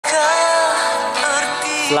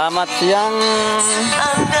Selamat siang.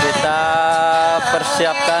 Kita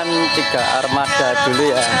persiapkan 3 armada dulu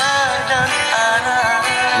ya.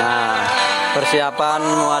 Nah, persiapan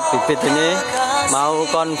muat bibit ini mau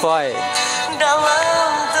konvoy.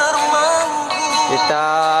 Kita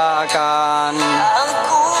akan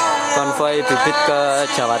konvoy bibit ke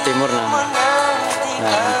Jawa Timur. Nah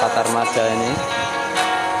 4 armada ini.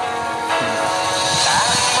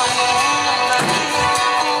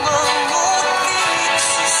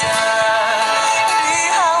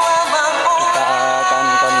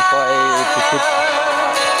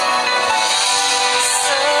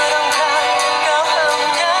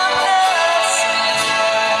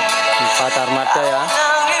 Armada ya,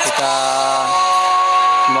 kita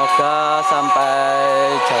semoga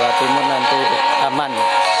sampai Jawa Timur nanti aman.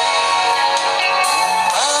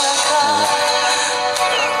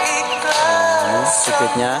 Ini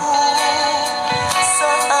bibitnya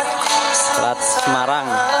plat Semarang.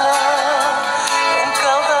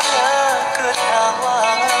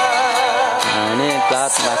 Nah ini plat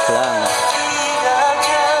Magelang.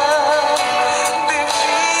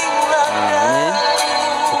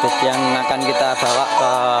 Yang akan kita bawa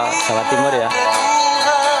ke Jawa Timur ya.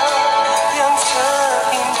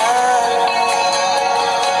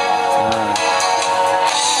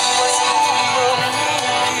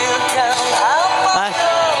 Mas,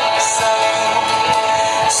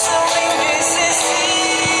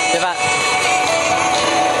 coba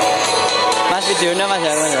Mas videonya Mas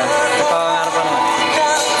ya, Mas ya. Teko ngarepan Mas.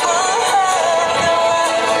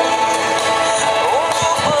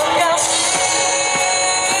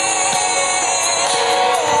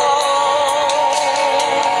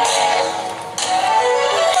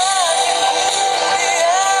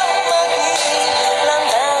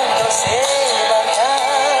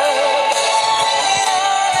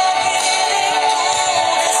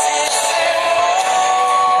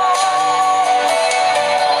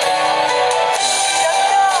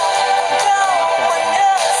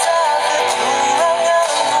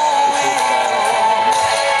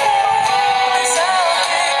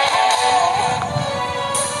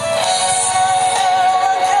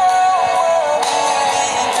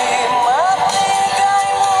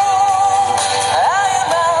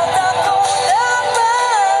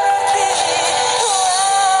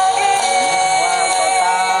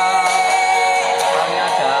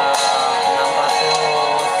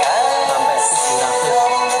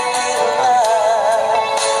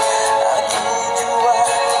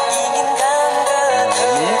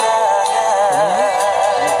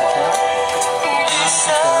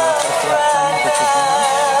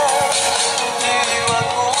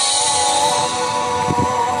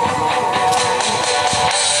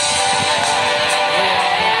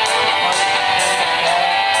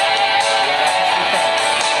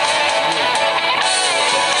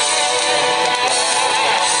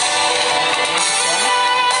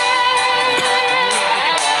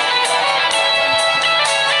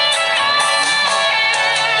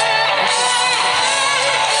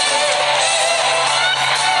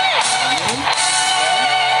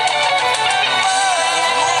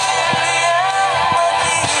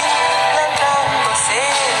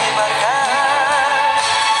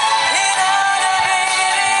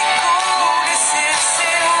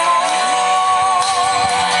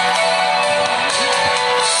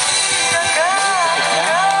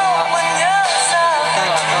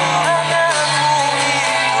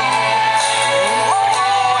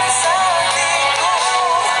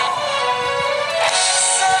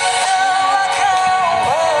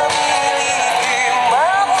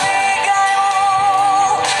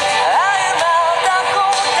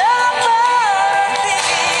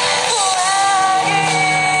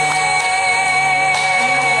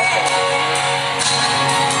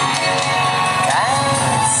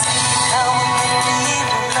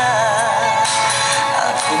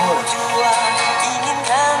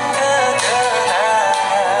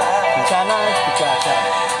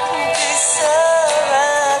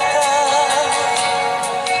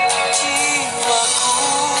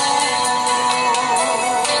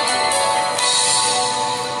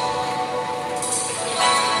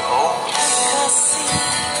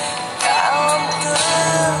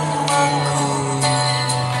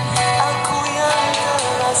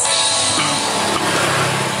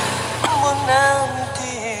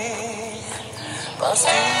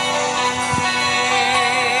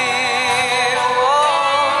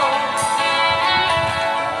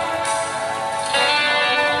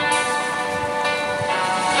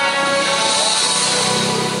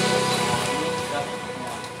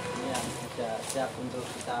 Siap untuk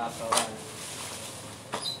kita bawa.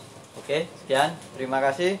 Oke, sekian. Terima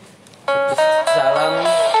kasih. Salam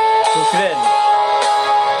Bugren.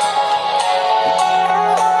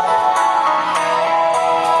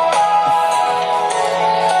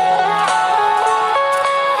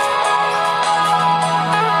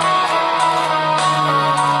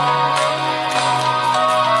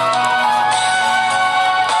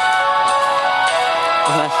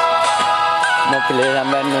 Mas, mobilnya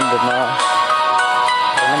sampai nunduk no.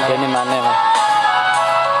 Ini mana mas?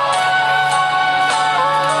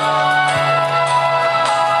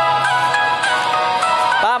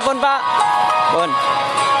 Pak, pun pak, pun.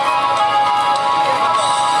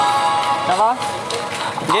 Apa?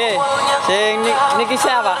 Oke, sing niki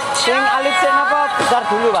siapa? Sing alit sing apa besar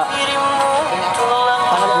dulu pak?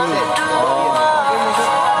 Sana dulu. Oh.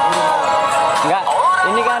 Enggak,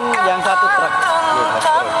 ini kan yang satu truk.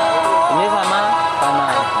 Ini sama sana.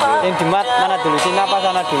 Yang dimat mana dulu? Sini apa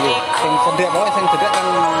sana dulu? Sing cedek pokoknya sing cedek kan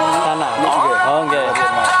sana. Oh nggih.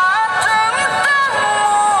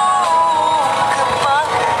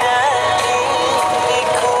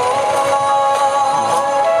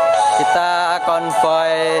 Kita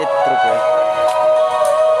konvoy truk ya.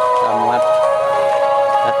 Sama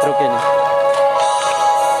truk ini.